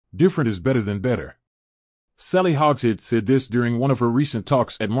Different is better than better. Sally Hogshead said this during one of her recent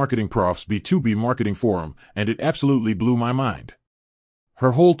talks at Marketing Prof's B2B Marketing Forum, and it absolutely blew my mind.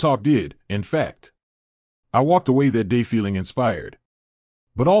 Her whole talk did, in fact. I walked away that day feeling inspired,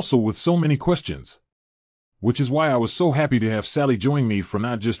 but also with so many questions. Which is why I was so happy to have Sally join me for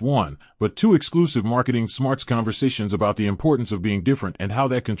not just one, but two exclusive Marketing Smarts conversations about the importance of being different and how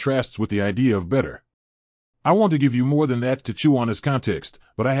that contrasts with the idea of better. I want to give you more than that to chew on as context,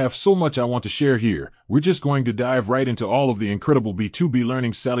 but I have so much I want to share here. We're just going to dive right into all of the incredible B2B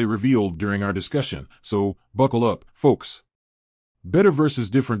learnings Sally revealed during our discussion, so buckle up, folks. Better versus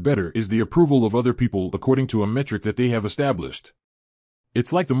different. Better is the approval of other people according to a metric that they have established.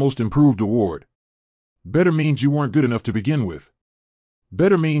 It's like the most improved award. Better means you weren't good enough to begin with.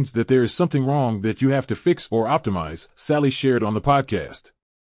 Better means that there is something wrong that you have to fix or optimize, Sally shared on the podcast.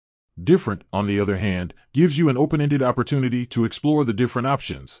 Different, on the other hand, gives you an open-ended opportunity to explore the different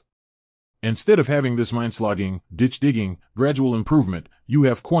options. Instead of having this mind-slogging, ditch-digging, gradual improvement, you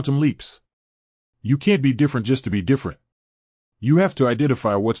have quantum leaps. You can't be different just to be different. You have to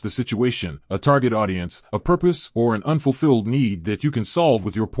identify what's the situation, a target audience, a purpose, or an unfulfilled need that you can solve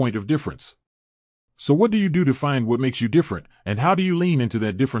with your point of difference. So what do you do to find what makes you different, and how do you lean into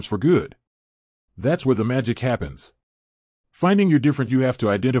that difference for good? That's where the magic happens. Finding you're different, you have to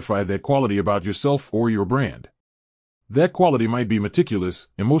identify that quality about yourself or your brand. That quality might be meticulous,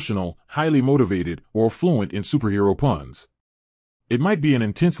 emotional, highly motivated, or fluent in superhero puns. It might be an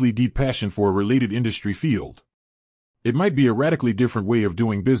intensely deep passion for a related industry field. It might be a radically different way of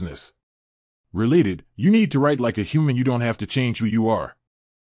doing business. Related, you need to write like a human. You don't have to change who you are.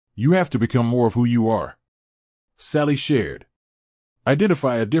 You have to become more of who you are. Sally shared.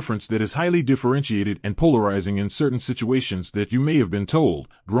 Identify a difference that is highly differentiated and polarizing in certain situations that you may have been told,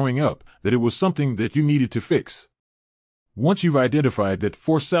 growing up, that it was something that you needed to fix. Once you've identified that,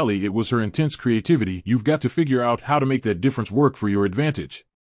 for Sally it was her intense creativity, you've got to figure out how to make that difference work for your advantage.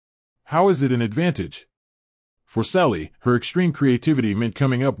 How is it an advantage? For Sally, her extreme creativity meant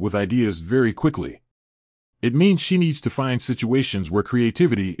coming up with ideas very quickly. It means she needs to find situations where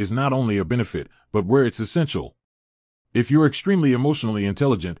creativity is not only a benefit, but where it's essential. If you're extremely emotionally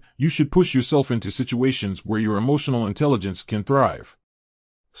intelligent, you should push yourself into situations where your emotional intelligence can thrive.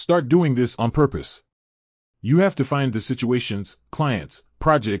 Start doing this on purpose. You have to find the situations, clients,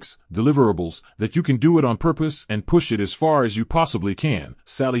 projects, deliverables, that you can do it on purpose and push it as far as you possibly can,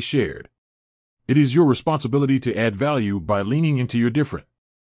 Sally shared. It is your responsibility to add value by leaning into your different.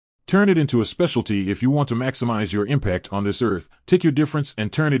 Turn it into a specialty. If you want to maximize your impact on this earth, take your difference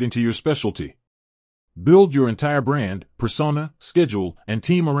and turn it into your specialty. Build your entire brand, persona, schedule, and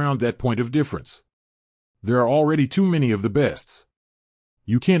team around that point of difference. There are already too many of the bests.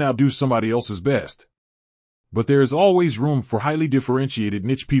 You can't outdo somebody else's best. But there is always room for highly differentiated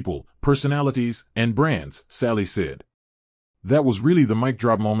niche people, personalities, and brands, Sally said. That was really the mic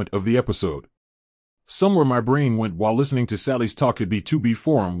drop moment of the episode. Somewhere my brain went while listening to Sally's talk at B2B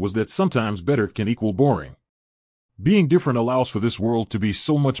Forum was that sometimes better can equal boring. Being different allows for this world to be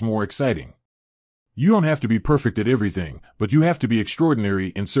so much more exciting. You don't have to be perfect at everything, but you have to be extraordinary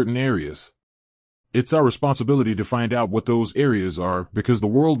in certain areas. It's our responsibility to find out what those areas are, because the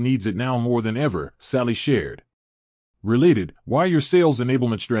world needs it now more than ever, Sally shared. Related, why your sales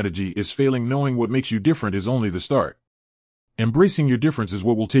enablement strategy is failing. Knowing what makes you different is only the start. Embracing your difference is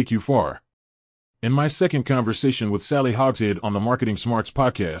what will take you far. In my second conversation with Sally Hogshead on the Marketing Smarts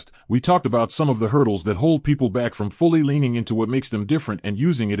podcast, we talked about some of the hurdles that hold people back from fully leaning into what makes them different and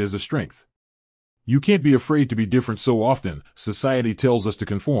using it as a strength. You can't be afraid to be different. So often, society tells us to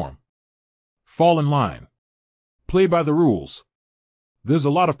conform. Fall in line. Play by the rules. There's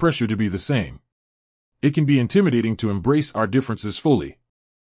a lot of pressure to be the same. It can be intimidating to embrace our differences fully.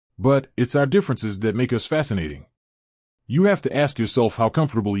 But it's our differences that make us fascinating. You have to ask yourself how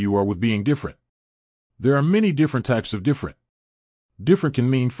comfortable you are with being different. There are many different types of different. Different can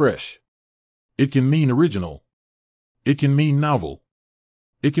mean fresh. It can mean original. It can mean novel.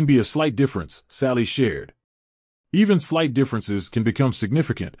 It can be a slight difference, Sally shared. Even slight differences can become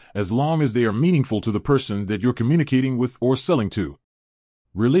significant as long as they are meaningful to the person that you're communicating with or selling to.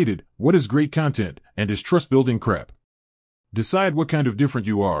 Related, what is great content and is trust-building crap? Decide what kind of different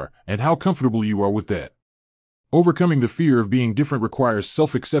you are and how comfortable you are with that. Overcoming the fear of being different requires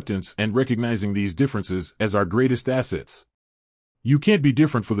self-acceptance and recognizing these differences as our greatest assets. You can't be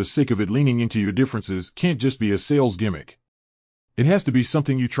different for the sake of it. Leaning into your differences can't just be a sales gimmick. It has to be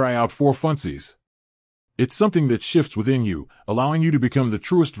something you try out for funsies. It's something that shifts within you, allowing you to become the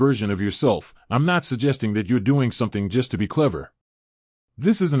truest version of yourself. I'm not suggesting that you're doing something just to be clever.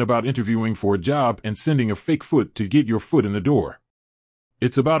 This isn't about interviewing for a job and sending a fake foot to get your foot in the door.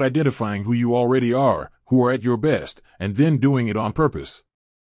 It's about identifying who you already are, who are at your best, and then doing it on purpose.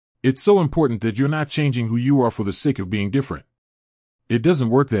 It's so important that you're not changing who you are for the sake of being different. It doesn't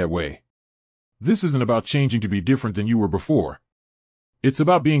work that way. This isn't about changing to be different than you were before. It's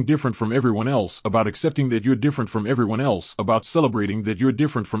about being different from everyone else, about accepting that you're different from everyone else, about celebrating that you're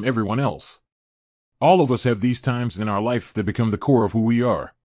different from everyone else. All of us have these times in our life that become the core of who we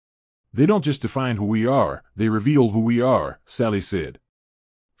are. They don't just define who we are, they reveal who we are, Sally said.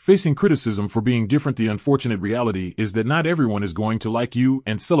 Facing criticism for being different, the unfortunate reality is that not everyone is going to like you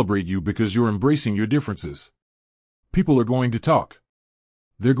and celebrate you because you're embracing your differences. People are going to talk.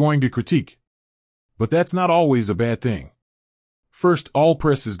 They're going to critique. But that's not always a bad thing. First, all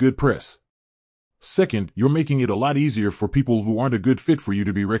press is good press. Second, you're making it a lot easier for people who aren't a good fit for you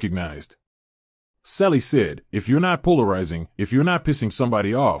to be recognized. Sally said, if you're not polarizing, if you're not pissing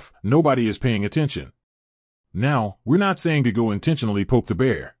somebody off, nobody is paying attention. Now, we're not saying to go intentionally poke the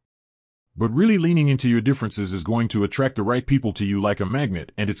bear. But really leaning into your differences is going to attract the right people to you like a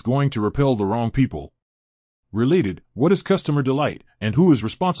magnet, and it's going to repel the wrong people. Related, what is customer delight, and who is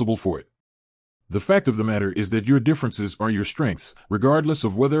responsible for it? The fact of the matter is that your differences are your strengths, regardless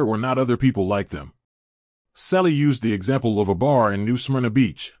of whether or not other people like them. Sally used the example of a bar in New Smyrna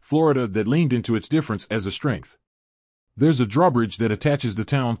Beach, Florida, that leaned into its difference as a strength. There's a drawbridge that attaches the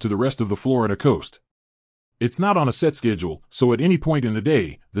town to the rest of the Florida coast. It's not on a set schedule, so at any point in the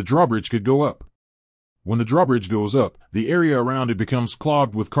day, the drawbridge could go up. When the drawbridge goes up, the area around it becomes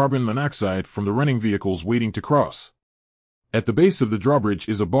clogged with carbon monoxide from the running vehicles waiting to cross. At the base of the drawbridge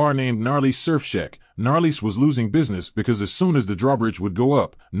is a bar named Gnarly's Surf Shack. Gnarly's was losing business because as soon as the drawbridge would go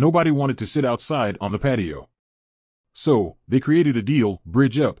up, nobody wanted to sit outside on the patio. So, they created a deal,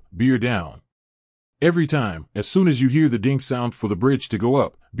 bridge up, beer down. Every time, as soon as you hear the ding sound for the bridge to go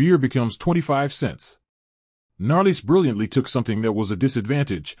up, beer becomes 25 cents. Gnarly's brilliantly took something that was a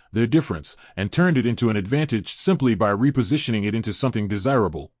disadvantage, their difference, and turned it into an advantage simply by repositioning it into something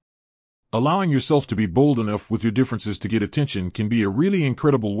desirable. Allowing yourself to be bold enough with your differences to get attention can be a really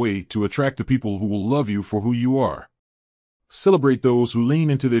incredible way to attract the people who will love you for who you are. Celebrate those who lean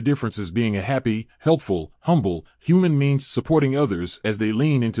into their differences. Being a happy, helpful, humble human means supporting others as they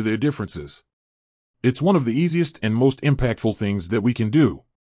lean into their differences. It's one of the easiest and most impactful things that we can do.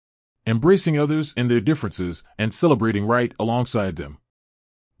 Embracing others and their differences and celebrating right alongside them.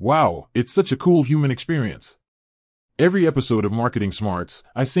 Wow, it's such a cool human experience. Every episode of Marketing Smarts,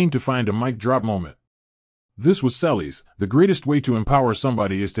 I seem to find a mic drop moment. This was Sally's. The greatest way to empower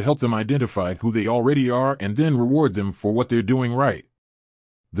somebody is to help them identify who they already are and then reward them for what they're doing right.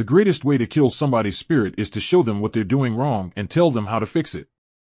 The greatest way to kill somebody's spirit is to show them what they're doing wrong and tell them how to fix it.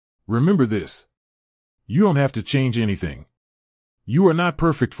 Remember this. You don't have to change anything. You are not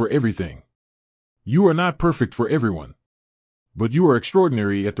perfect for everything. You are not perfect for everyone. But you are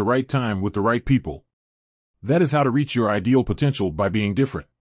extraordinary at the right time with the right people. That is how to reach your ideal potential, by being different.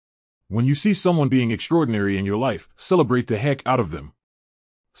 When you see someone being extraordinary in your life, celebrate the heck out of them.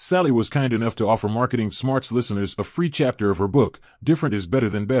 Sally was kind enough to offer Marketing Smarts listeners a free chapter of her book, Different is Better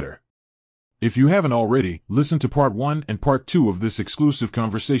Than Better. If you haven't already, listen to Part 1 and Part 2 of this exclusive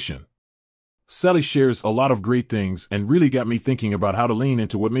conversation. Sally shares a lot of great things and really got me thinking about how to lean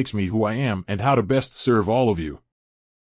into what makes me who I am and how to best serve all of you.